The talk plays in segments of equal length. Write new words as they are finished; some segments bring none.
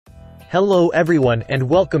Hello everyone and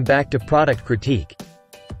welcome back to Product Critique.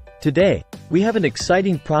 Today, we have an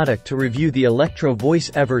exciting product to review, the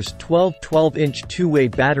Electro-Voice Everse 12-inch two-way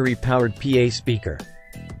battery-powered PA speaker.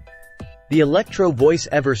 The Electro-Voice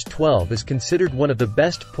Everse 12 is considered one of the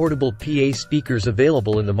best portable PA speakers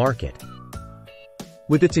available in the market.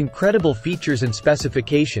 With its incredible features and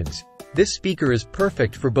specifications, this speaker is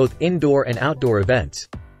perfect for both indoor and outdoor events.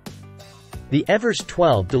 The Everse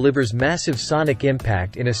 12 delivers massive sonic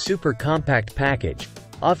impact in a super compact package,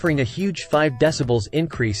 offering a huge 5 decibels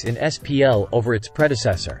increase in SPL over its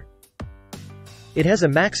predecessor. It has a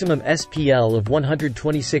maximum SPL of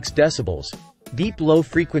 126 decibels, deep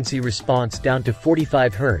low-frequency response down to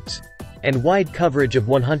 45 Hz, and wide coverage of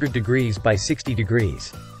 100 degrees by 60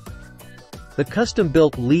 degrees. The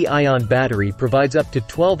custom-built Li-ion battery provides up to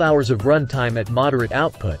 12 hours of runtime at moderate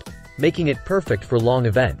output, making it perfect for long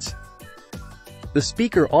events. The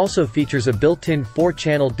speaker also features a built-in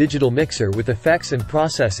 4-channel digital mixer with effects and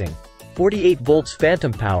processing, 48 volts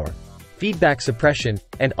phantom power, feedback suppression,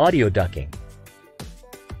 and audio ducking.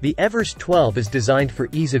 The Everse 12 is designed for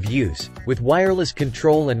ease of use, with wireless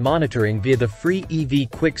control and monitoring via the free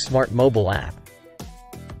EV Quick Smart mobile app.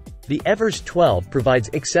 The Everse 12 provides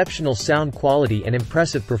exceptional sound quality and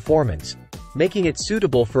impressive performance, making it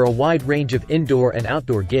suitable for a wide range of indoor and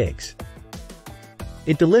outdoor gigs.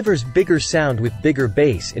 It delivers bigger sound with bigger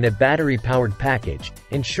bass in a battery-powered package,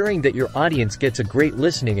 ensuring that your audience gets a great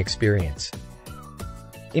listening experience.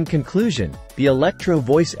 In conclusion, the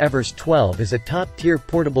Electro-Voice Everse 12 is a top-tier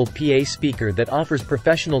portable PA speaker that offers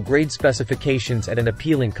professional-grade specifications at an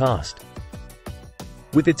appealing cost.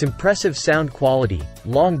 With its impressive sound quality,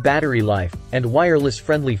 long battery life, and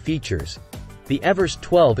wireless-friendly features, the Everse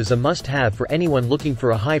 12 is a must-have for anyone looking for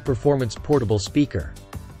a high-performance portable speaker.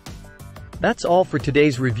 That's all for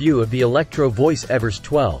today's review of the Electro-Voice Everse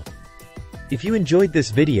 12. If you enjoyed this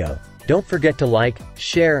video, don't forget to like,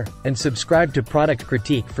 share, and subscribe to Product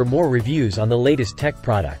Critique for more reviews on the latest tech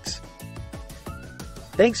products.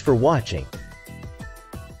 Thanks for watching.